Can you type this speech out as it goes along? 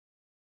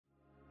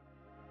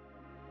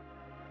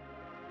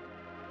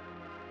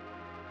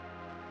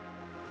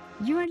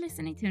You are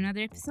listening to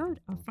another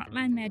episode of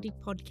Frontline Magic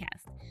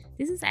Podcast.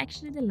 This is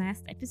actually the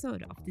last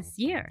episode of this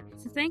year.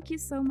 So thank you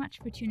so much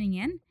for tuning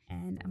in.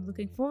 And I'm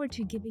looking forward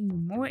to giving you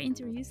more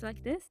interviews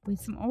like this with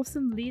some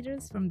awesome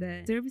leaders from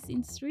the service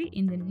industry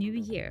in the new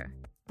year.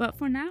 But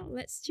for now,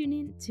 let's tune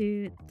in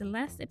to the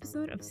last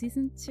episode of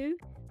season 2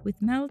 with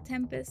Mel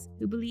Tempest,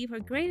 who believe her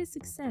greatest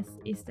success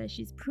is that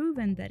she's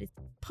proven that it's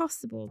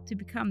possible to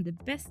become the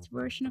best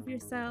version of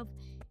yourself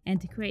and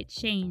to create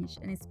change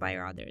and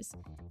inspire others,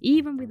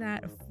 even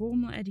without a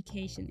formal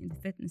education in the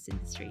fitness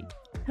industry.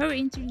 Her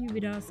interview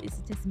with us is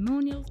a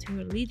testimonial to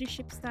her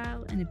leadership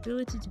style and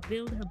ability to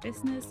build her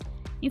business,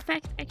 in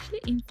fact, actually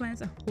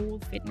influence a whole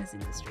fitness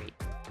industry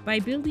by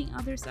building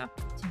others up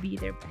to be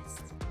their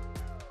best.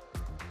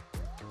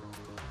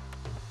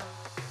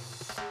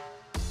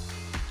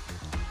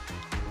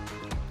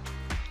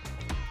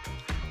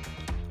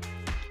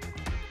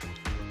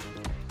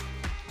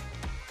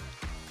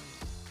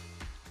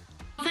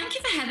 Thank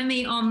you for having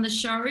me on the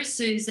show,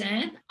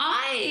 Suzanne.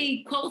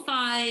 I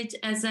qualified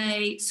as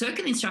a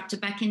circuit instructor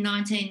back in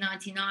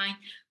 1999,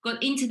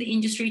 got into the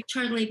industry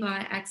totally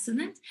by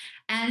accident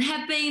and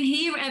have been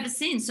here ever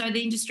since. So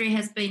the industry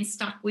has been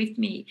stuck with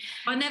me.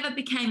 I never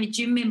became a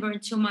gym member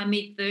until my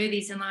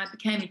mid-30s, and I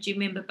became a gym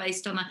member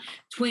based on a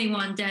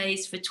 21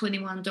 days for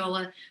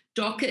 $21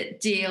 docket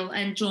deal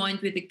and joined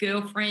with a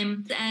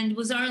girlfriend, and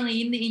was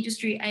only in the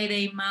industry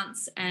 18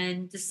 months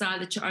and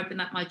decided to open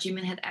up my gym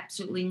and had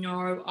absolutely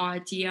no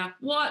idea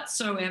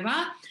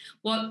whatsoever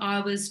what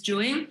I was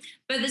doing.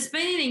 But it's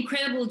been an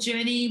incredible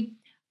journey.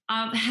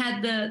 I've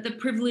had the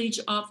privilege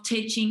of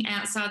teaching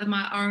outside of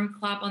my own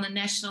club on a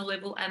national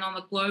level and on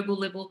a global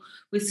level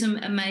with some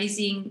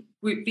amazing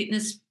group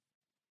fitness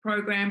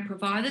program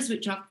providers,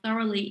 which I've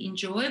thoroughly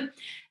enjoyed.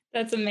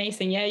 That's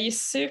amazing. Yeah, you're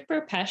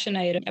super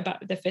passionate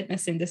about the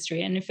fitness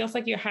industry, and it feels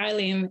like you're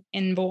highly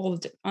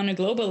involved on a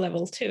global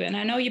level too. And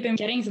I know you've been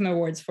getting some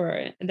awards for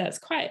it. That's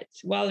quite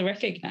well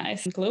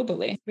recognized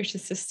globally, which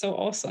is just so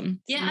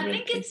awesome. Yeah, I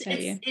think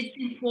it's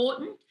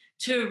important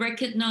to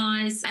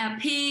recognise our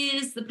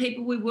peers, the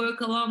people we work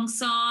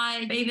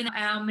alongside, even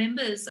our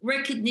members.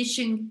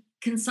 Recognition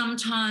can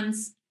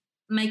sometimes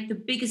make the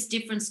biggest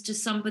difference to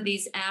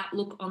somebody's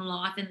outlook on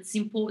life, and it's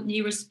important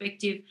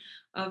irrespective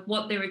of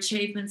what their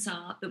achievements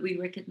are that we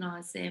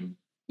recognise them.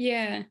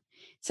 Yeah.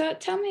 So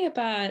tell me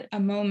about a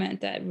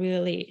moment that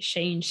really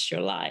changed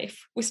your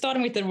life. We're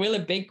starting with a really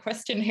big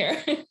question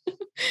here,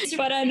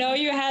 but I know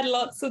you had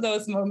lots of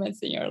those moments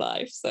in your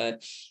life. So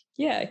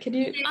yeah, can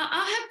you?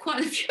 I have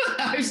quite a few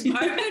of those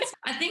moments.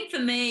 I think for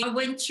me, I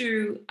went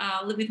to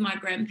live with my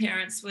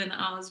grandparents when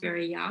I was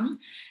very young.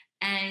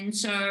 And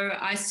so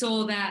I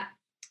saw that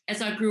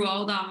as I grew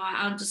older,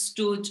 I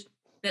understood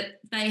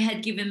that they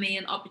had given me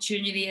an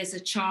opportunity as a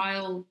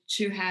child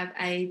to have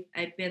a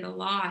better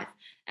life.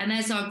 And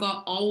as I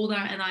got older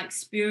and I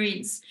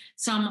experienced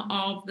some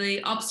of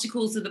the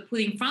obstacles that are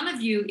put in front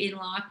of you in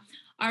life,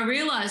 I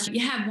realised you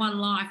have one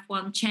life,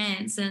 one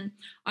chance. And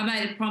I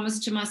made a promise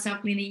to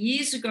myself many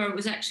years ago. It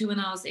was actually when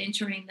I was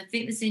entering the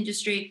fitness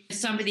industry. If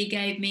somebody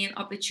gave me an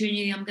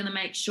opportunity, I'm going to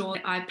make sure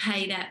I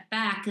pay that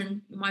back.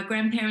 And my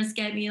grandparents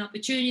gave me an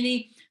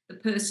opportunity. The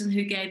person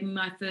who gave me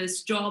my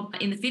first job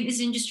in the fitness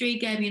industry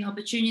gave me an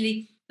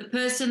opportunity. The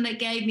person that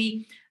gave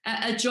me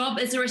a job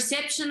as a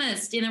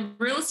receptionist in a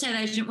real estate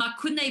agent, I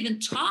couldn't even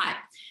type,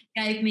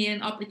 gave me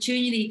an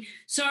opportunity.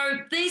 So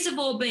these have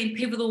all been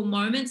pivotal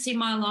moments in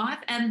my life,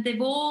 and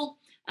they've all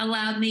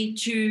allowed me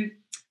to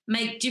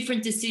make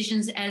different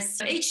decisions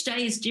as each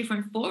day is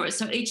different for us.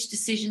 So each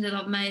decision that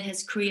I've made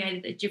has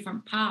created a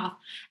different path.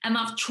 And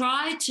I've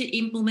tried to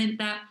implement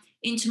that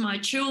into my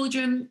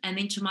children and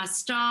into my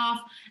staff.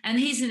 And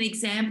here's an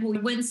example.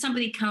 When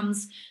somebody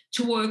comes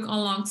to work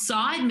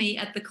alongside me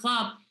at the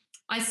club,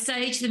 I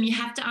say to them, you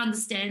have to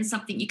understand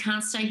something. You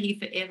can't stay here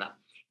forever.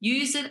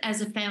 Use it as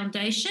a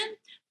foundation,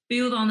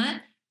 build on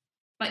it,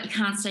 but you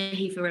can't stay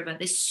here forever.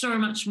 There's so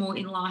much more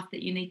in life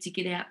that you need to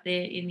get out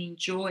there and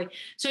enjoy.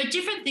 So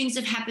different things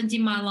have happened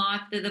in my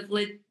life that have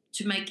led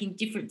to making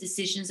different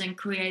decisions and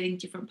creating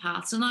different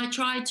paths. And I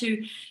try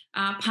to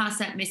pass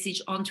that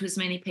message on to as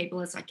many people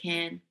as I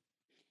can.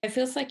 It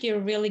feels like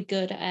you're really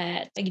good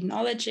at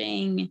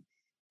acknowledging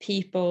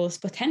people's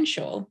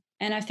potential.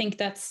 And I think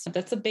that's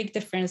a big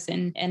difference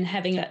in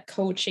having that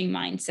coaching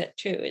mindset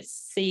too.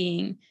 It's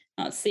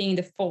not seeing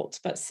the faults,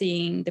 but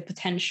seeing the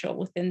potential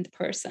within the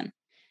person.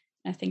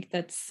 I think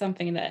that's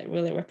something that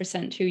really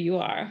represents who you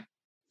are.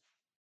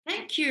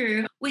 Thank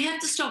you. We have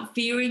to stop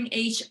fearing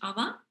each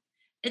other.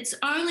 It's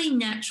only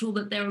natural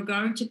that there are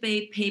going to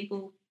be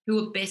people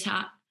who are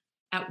better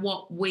at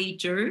what we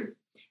do.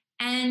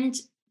 And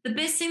the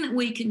best thing that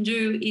we can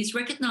do is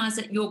recognise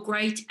that you're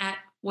great at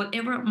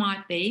whatever it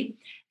might be.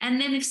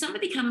 And then if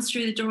somebody comes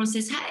through the door and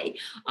says, hey,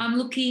 I'm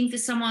looking for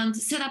someone to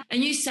set up a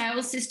new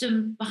sales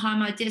system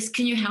behind my desk.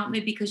 Can you help me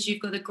because you've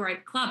got a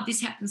great club?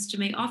 This happens to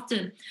me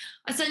often.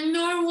 I say,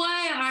 no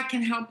way I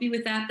can help you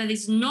with that. That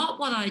is not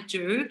what I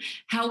do.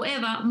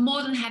 However, I'm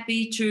more than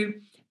happy to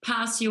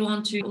pass you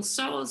on to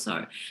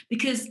so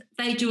because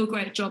they do a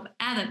great job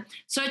at it.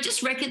 So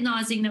just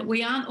recognizing that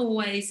we aren't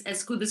always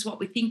as good as what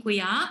we think we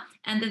are,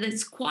 and that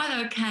it's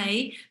quite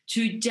okay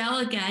to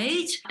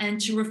delegate and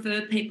to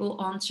refer people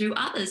on to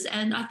others.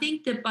 And I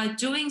think that by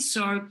doing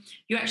so,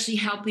 you're actually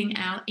helping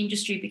our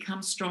industry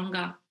become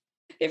stronger.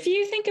 If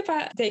you think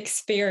about the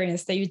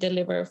experience that you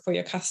deliver for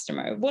your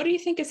customer, what do you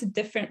think is the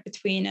difference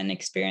between an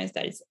experience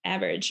that is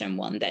average and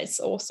one that's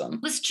awesome?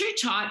 There's two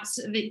types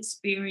of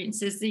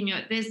experiences.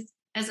 There's,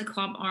 as a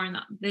club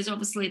owner, there's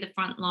obviously the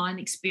frontline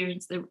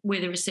experience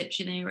where the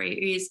reception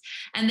area is.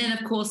 And then,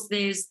 of course,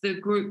 there's the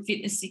group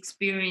fitness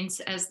experience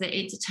as the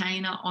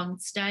entertainer on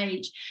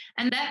stage.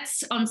 And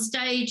that's on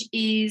stage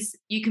is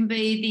you can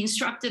be the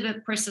instructor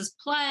that presses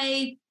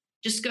play,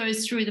 just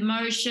goes through the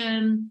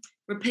motion,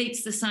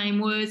 repeats the same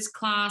words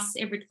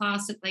every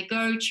class that they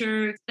go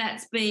to.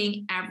 That's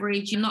being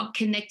average. You're not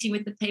connecting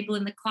with the people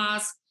in the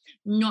class,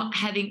 not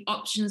having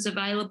options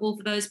available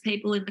for those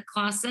people in the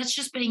class. That's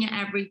just being an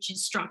average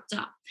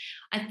instructor.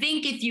 I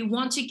think if you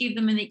want to give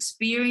them an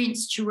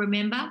experience to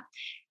remember,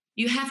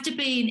 you have to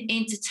be an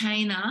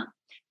entertainer,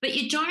 but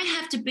you don't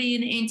have to be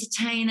an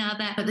entertainer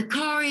that the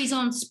choreo's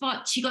on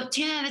spot. She got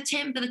 10 out of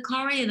 10 for the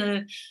choreo,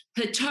 and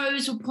her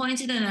toes were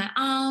pointed and her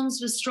arms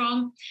were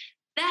strong.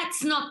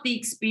 That's not the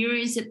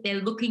experience that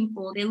they're looking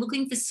for. They're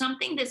looking for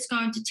something that's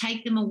going to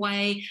take them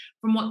away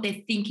from what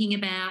they're thinking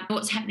about,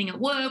 what's happening at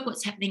work,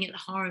 what's happening at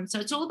home. So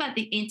it's all about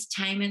the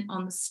entertainment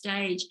on the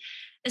stage.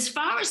 As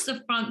far as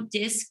the front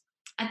desk,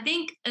 I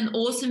think an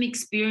awesome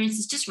experience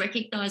is just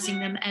recognizing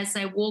them as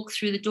they walk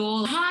through the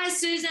door. Hi,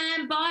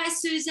 Suzanne. Bye,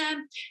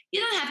 Suzanne.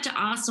 You don't have to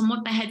ask them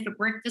what they had for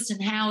breakfast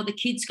and how are the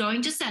kids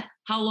going. Just that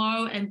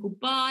hello and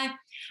goodbye.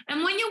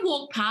 And when you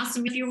walk past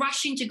them, if you're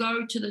rushing to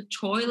go to the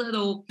toilet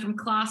or from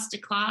class to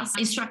class,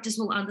 instructors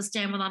will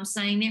understand what I'm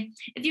saying there.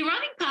 If you're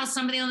running past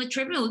somebody on the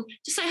treadmill,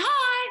 just say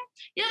hi.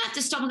 You don't have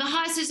to stop and go,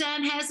 hi,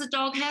 Suzanne, how's the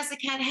dog, how's the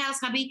cat, how's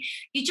hubby?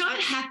 You don't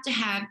have to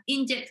have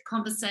in-depth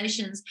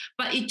conversations,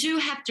 but you do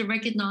have to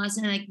recognise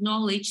and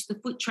acknowledge the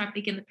foot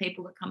traffic and the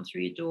people that come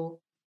through your door.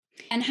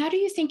 And how do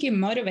you think you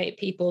motivate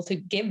people to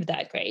give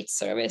that great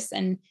service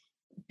and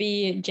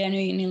be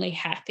genuinely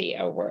happy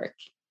at work?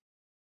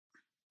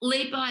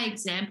 Lead by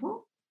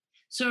example.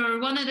 So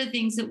one of the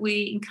things that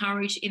we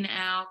encourage in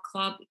our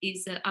club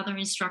is that other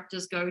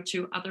instructors go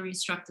to other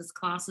instructors'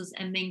 classes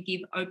and then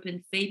give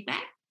open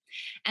feedback.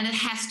 And it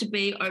has to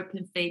be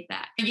open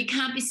feedback. You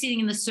can't be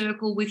sitting in the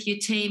circle with your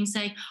team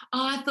saying,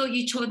 oh, I thought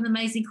you taught an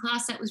amazing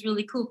class. That was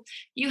really cool.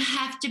 You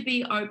have to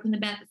be open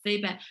about the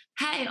feedback.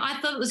 Hey, I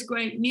thought it was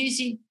great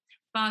music,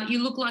 but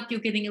you look like you're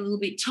getting a little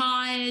bit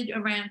tired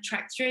around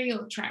track 3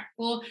 or track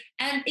 4,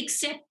 and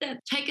accept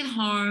that, take it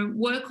home,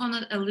 work on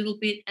it a little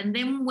bit, and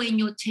then when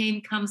your team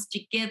comes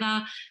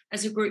together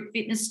as a group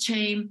fitness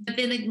team,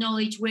 then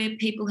acknowledge where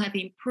people have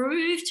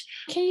improved.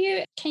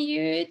 Can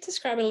you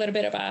describe a little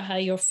bit about how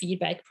your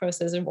feedback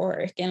process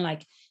works and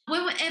like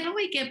whenever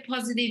we get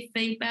positive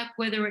feedback,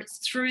 whether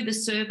it's through the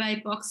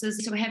survey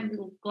boxes, so we have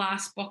little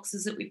glass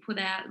boxes that we put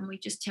out and we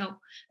just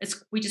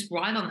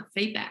write on it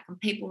feedback and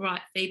people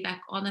write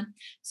feedback on it.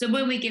 So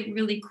when we get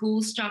really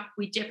cool stuff,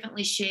 we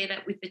definitely share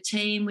that with the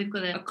team. We've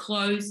got a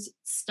closed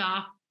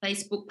staff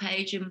Facebook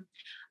page, and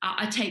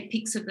I take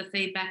pics of the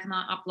feedback and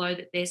I upload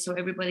it there so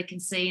everybody can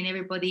see and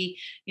everybody,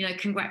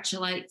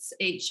 congratulates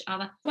each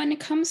other. When it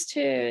comes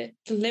to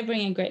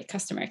delivering a great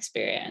customer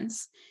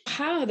experience,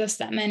 how does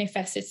that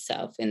manifest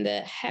itself in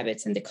the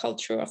habits and the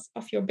culture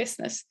of your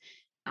business?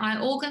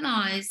 I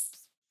organise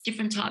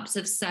different types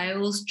of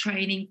sales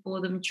training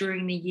for them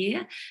during the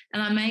year,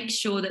 and I make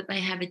sure that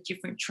they have a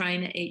different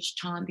trainer each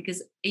time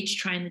because each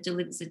trainer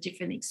delivers a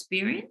different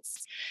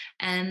experience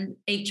and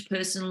each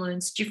person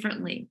learns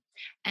differently.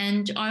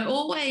 And I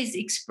always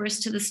express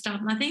to the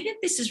staff, and I think that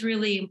this is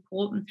really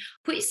important,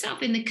 put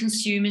yourself in the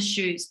consumer's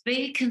shoes,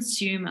 be a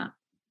consumer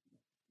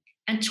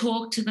and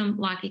talk to them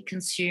like a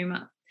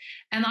consumer.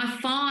 And I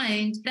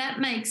find that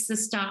makes the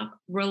staff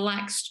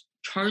relaxed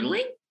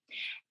totally.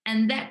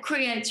 And that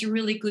creates a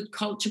really good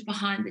culture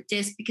behind the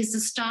desk because the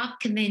staff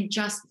can then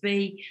just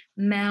be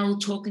Mel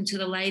talking to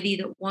the lady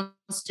that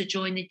wants to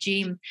join the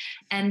gym.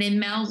 And then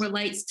Mel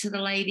relates to the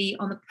lady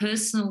on a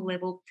personal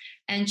level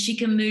and she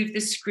can move the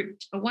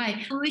script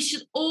away. We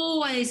should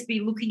always be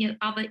looking at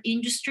other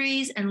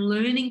industries and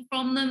learning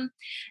from them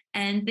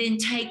and then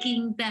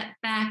taking that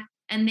back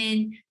and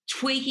then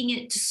tweaking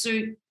it to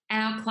suit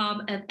our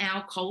club and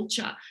our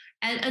culture.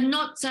 And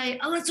not say,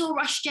 oh, let's all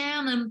rush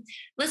down and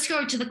let's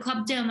go to the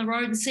club down the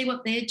road and see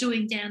what they're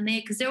doing down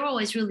there because they're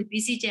always really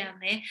busy down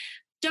there.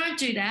 Don't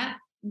do that.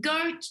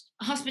 Go to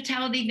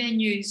hospitality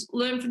venues,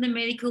 learn from the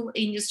medical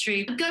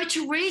industry, go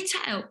to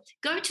retail,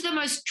 go to the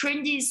most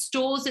trendy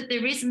stores that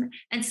there is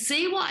and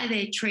see why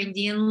they're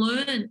trendy and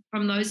learn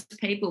from those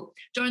people.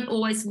 Don't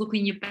always look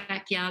in your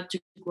backyard to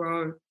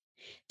grow.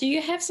 Do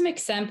you have some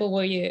example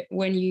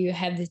when you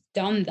have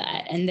done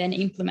that and then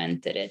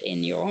implemented it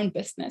in your own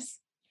business?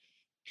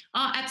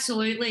 Oh,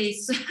 absolutely.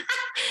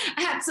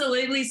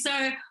 Absolutely.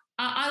 So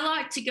I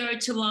like to go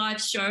to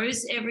live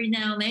shows every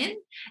now and then,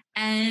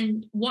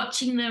 and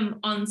watching them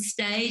on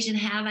stage and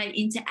how they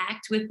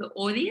interact with the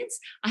audience.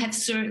 I have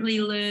certainly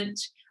learned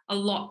a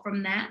lot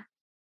from that.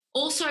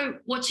 Also,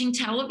 watching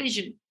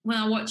television, when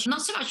I watch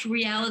not so much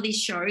reality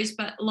shows,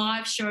 but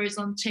live shows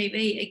on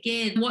TV,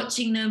 again,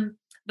 watching them,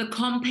 the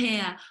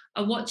compare,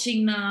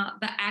 watching the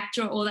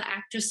actor or the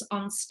actress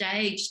on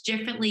stage,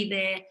 definitely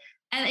there.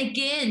 And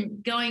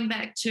again, going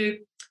back to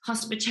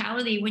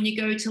hospitality, when you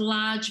go to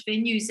large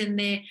venues and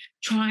they're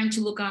trying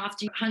to look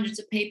after hundreds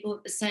of people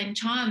at the same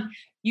time,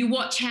 you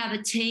watch how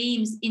the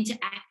teams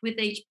interact with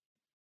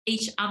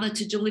each other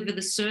to deliver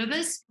the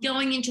service.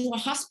 Going into a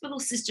hospital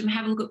system,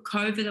 have a look at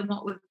COVID and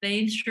what we've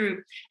been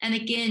through. And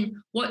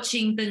again,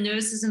 watching the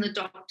nurses and the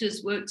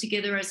doctors work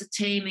together as a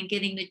team and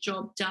getting the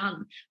job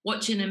done,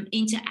 watching them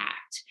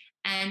interact.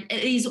 And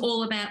it is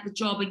all about the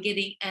job and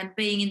getting and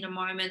being in the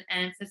moment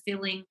and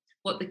fulfilling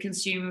what the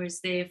consumer is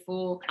there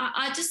for.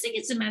 I just think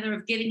it's a matter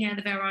of getting out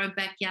of our own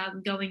backyard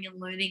and going and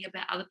learning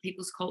about other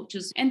people's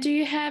cultures. And do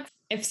you have,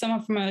 if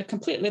someone from a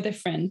completely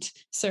different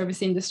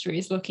service industry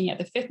is looking at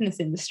the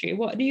fitness industry,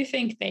 what do you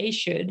think they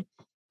should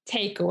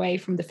take away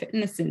from the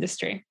fitness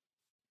industry?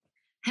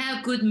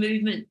 How good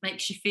movement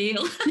makes you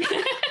feel.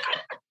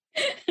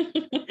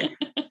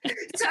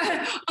 So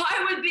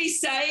I would be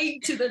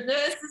saying to the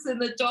nurses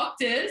and the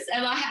doctors,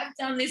 and I have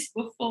done this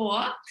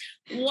before,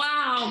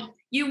 wow,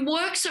 you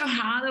work so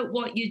hard at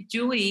what you're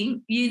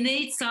doing, you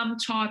need some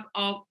type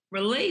of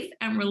relief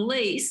and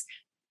release.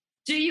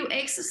 Do you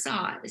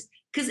exercise?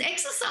 Because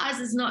exercise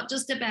is not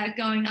just about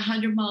going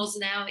 100 miles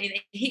an hour in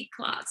a HIIT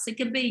class. It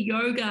can be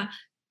yoga,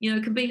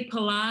 it can be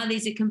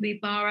Pilates, it can be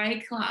barre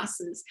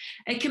classes,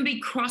 it can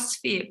be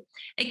CrossFit,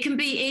 it can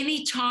be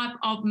any type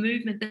of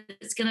movement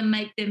that's going to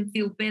make them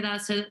feel better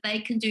so that they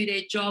can do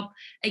their job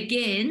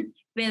again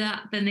better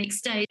the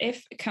next day.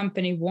 If a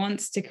company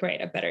wants to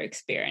create a better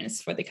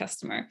experience for the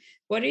customer,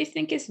 what do you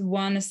think is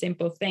one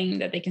simple thing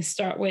that they can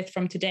start with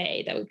from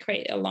today that would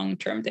create a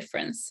long-term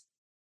difference?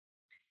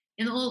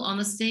 In all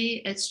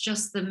honesty, it's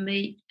just the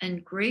meet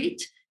and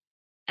greet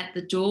at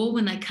the door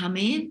when they come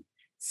in,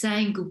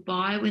 saying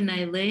goodbye when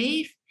they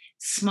leave,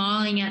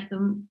 smiling at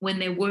them when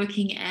they're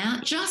working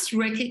out, just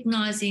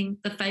recognizing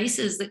the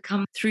faces that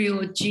come through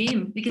your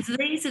gym, because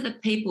these are the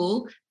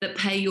people that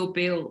pay your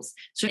bills.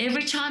 So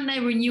every time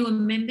they renew a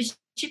membership,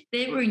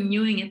 they're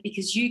renewing it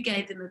because you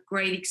gave them a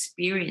great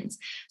experience.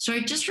 So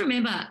just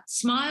remember,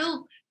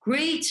 smile,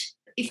 greet.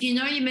 If you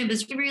know your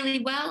members really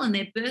well and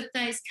their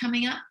birthday's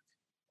coming up,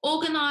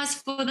 organise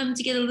for them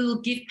to get a little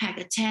gift pack,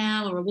 a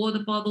towel or a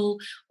water bottle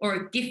or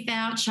a gift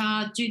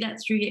voucher. Do that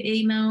through your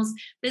emails.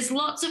 There's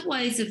lots of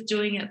ways of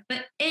doing it,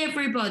 but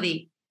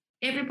everybody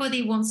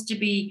wants to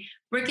be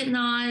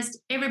recognised,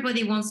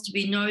 everybody wants to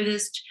be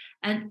noticed,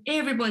 and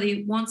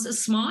everybody wants a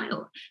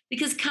smile,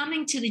 because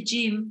coming to the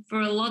gym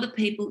for a lot of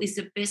people is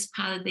the best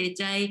part of their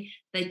day.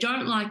 They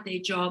don't like their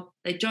job,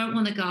 they don't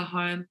want to go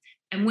home,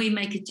 and we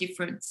make a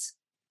difference.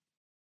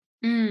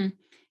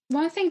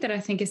 One thing that I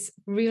think is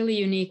really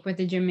unique with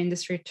the gym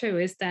industry too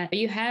is that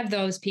you have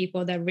those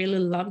people that really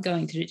love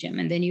going to the gym,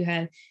 and then you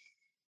have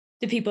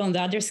the people on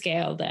the other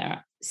scale that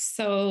are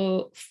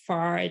so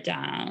far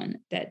down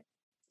that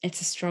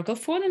it's a struggle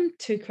for them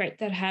to create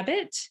that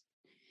habit.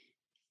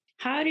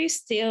 How do you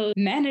still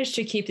manage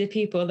to keep the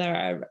people that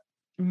are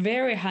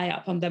very high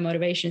up on the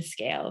motivation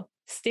scale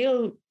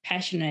still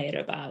passionate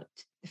about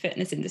the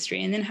fitness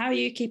industry? And then how do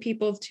you keep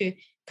people to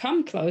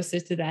come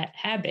closer to that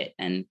habit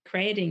and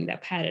creating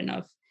that pattern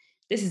of,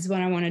 this is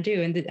what I want to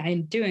do, and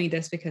I'm doing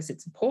this because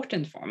it's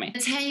important for me?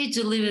 It's how you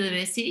deliver the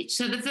message.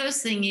 So the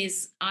first thing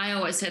is, I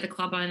always say to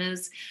club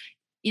owners,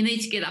 you need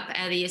to get up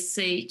out of your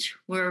seat,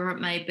 wherever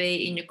it may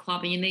be in your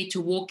club, and you need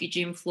to walk your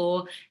gym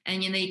floor,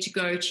 and you need to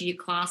go to your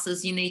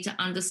classes. You need to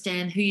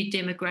understand who your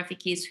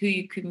demographic is, who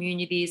your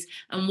community is,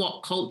 and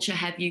what culture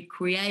have you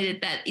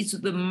created. That is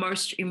the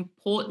most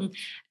important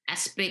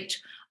aspect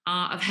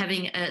of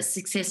having a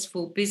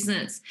successful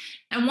business.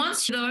 And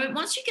once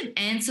you can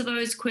answer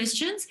those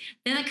questions,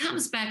 then it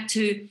comes back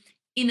to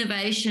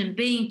innovation,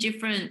 being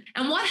different.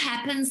 And what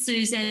happens,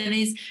 Suzanne,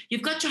 is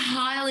you've got your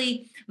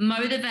highly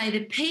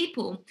motivated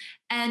people,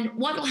 and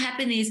what will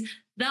happen is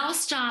they'll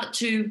start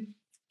to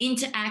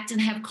interact and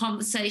have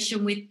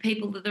conversation with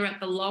people that are at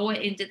the lower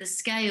end of the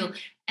scale.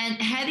 And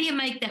how do you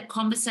make that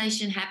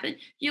conversation happen?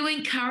 You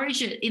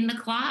encourage it in the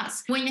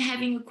class when you're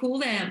having a cool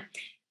down.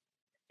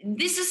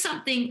 This is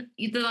something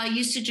that I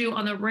used to do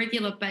on a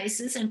regular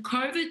basis, and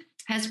COVID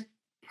has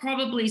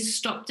probably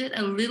stopped it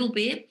a little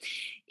bit,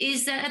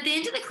 is that at the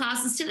end of the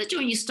class, instead of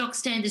doing your stock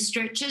standard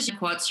stretches,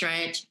 quad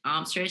stretch,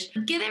 arm stretch,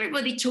 get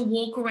everybody to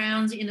walk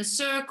around in a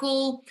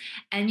circle,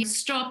 and you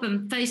stop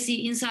and face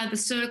the inside the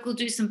circle,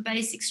 do some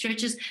basic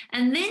stretches,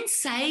 and then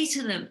say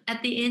to them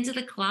at the end of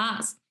the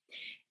class,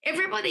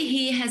 everybody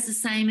here has the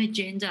same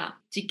agenda,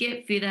 to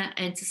get fitter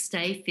and to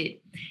stay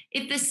fit.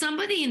 If there's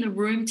somebody in the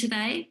room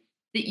today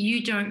that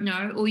you don't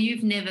know or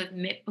you've never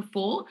met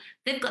before,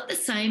 they've got the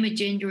same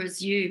agenda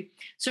as you.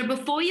 So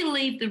before you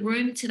leave the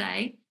room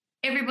today,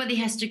 everybody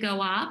has to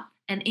go up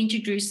and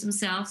introduce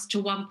themselves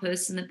to one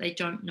person that they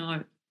don't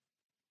know.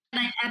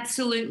 They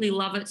absolutely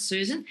love it,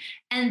 Susan.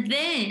 And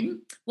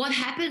then what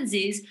happens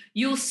is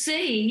you'll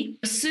see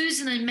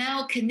Susan and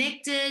Mel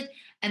connected,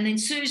 and then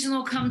Susan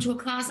will come to a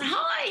class,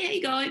 hi, how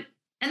you going?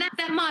 And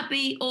that might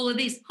be all of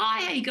this,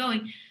 hi, how you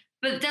going?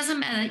 But it doesn't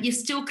matter, you're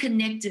still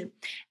connected.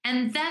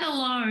 And that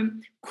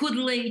alone could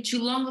lead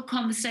to longer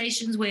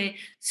conversations where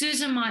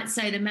Susan might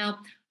say to Mel,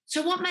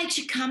 so what makes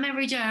you come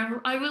every day?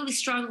 I really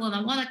struggle and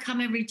I want to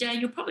come every day.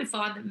 And you'll probably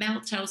find that Mel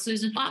tells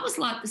Susan, I was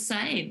like the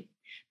same.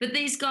 But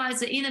these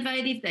guys are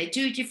innovative. They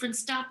do different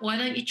stuff. Why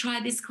don't you try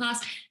this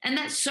class? And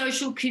that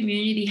social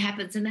community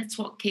happens, and that's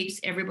what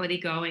keeps everybody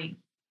going.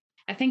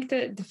 I think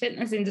the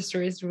fitness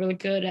industry is really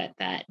good at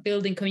that,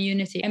 building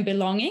community and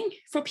belonging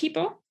for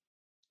people.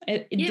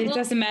 It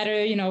doesn't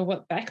matter,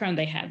 what background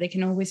they have. They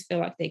can always feel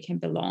like they can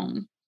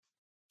belong.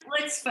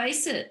 Let's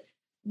face it.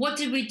 What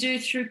did we do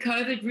through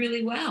COVID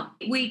really well?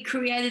 We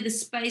created a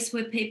space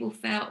where people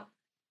felt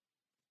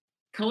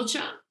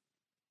culture,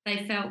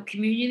 they felt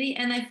community,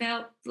 and they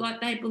felt like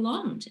they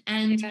belonged.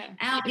 And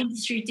our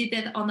industry did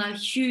that on a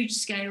huge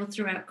scale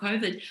throughout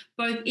COVID,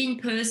 both in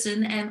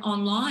person and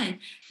online.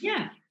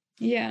 Yeah.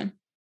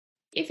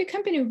 If your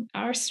company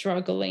are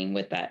struggling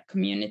with that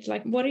community,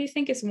 like what do you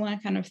think is one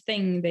kind of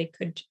thing they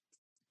could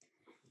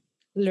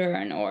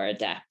learn or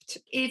adapt?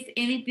 If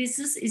any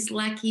business is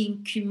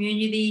lacking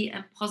community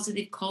and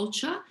positive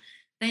culture,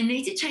 they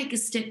need to take a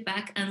step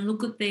back and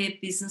look at their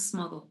business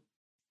model.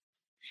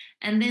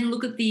 And then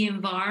look at the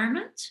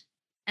environment,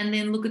 and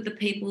then look at the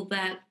people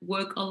that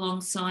work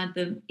alongside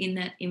them in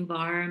that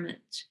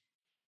environment.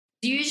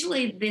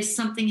 Usually there's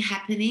something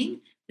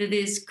happening that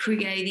is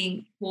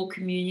creating more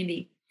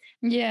community.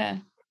 Yeah,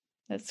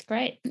 that's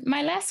great.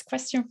 My last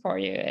question for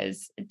you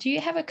is, do you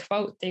have a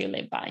quote that you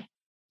live by?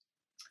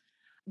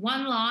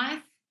 One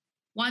life,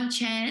 one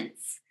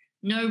chance,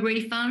 no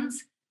refunds,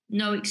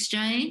 no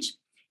exchange.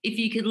 If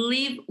you could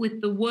live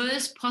with the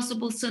worst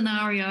possible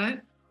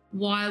scenario,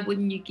 why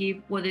wouldn't you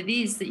give what it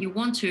is that you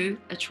want to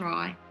a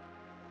try?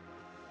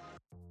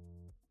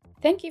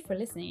 Thank you for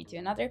listening to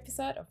another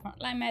episode of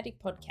Frontline Medic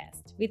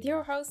Podcast with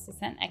your host,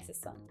 Susanne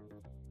Axelsson.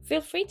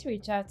 Feel free to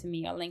reach out to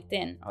me on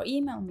LinkedIn or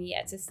email me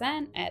at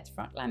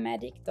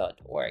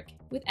susanne@frontlinemedic.org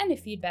with any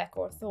feedback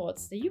or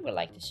thoughts that you would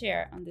like to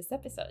share on this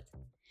episode.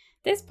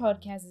 This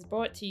podcast is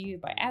brought to you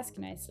by Ask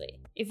Nicely.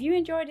 If you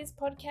enjoy this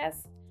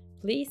podcast,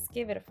 please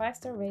give it a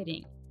 5-star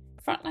rating.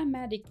 Frontline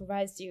Medic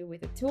provides you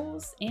with the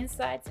tools,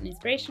 insights, and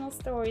inspirational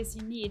stories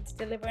you need to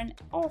deliver an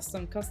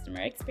awesome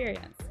customer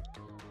experience.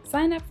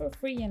 Sign up for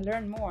free and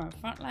learn more on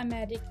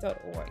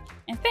frontlinemedic.org.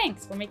 And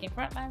thanks for making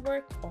Frontline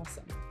work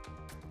awesome.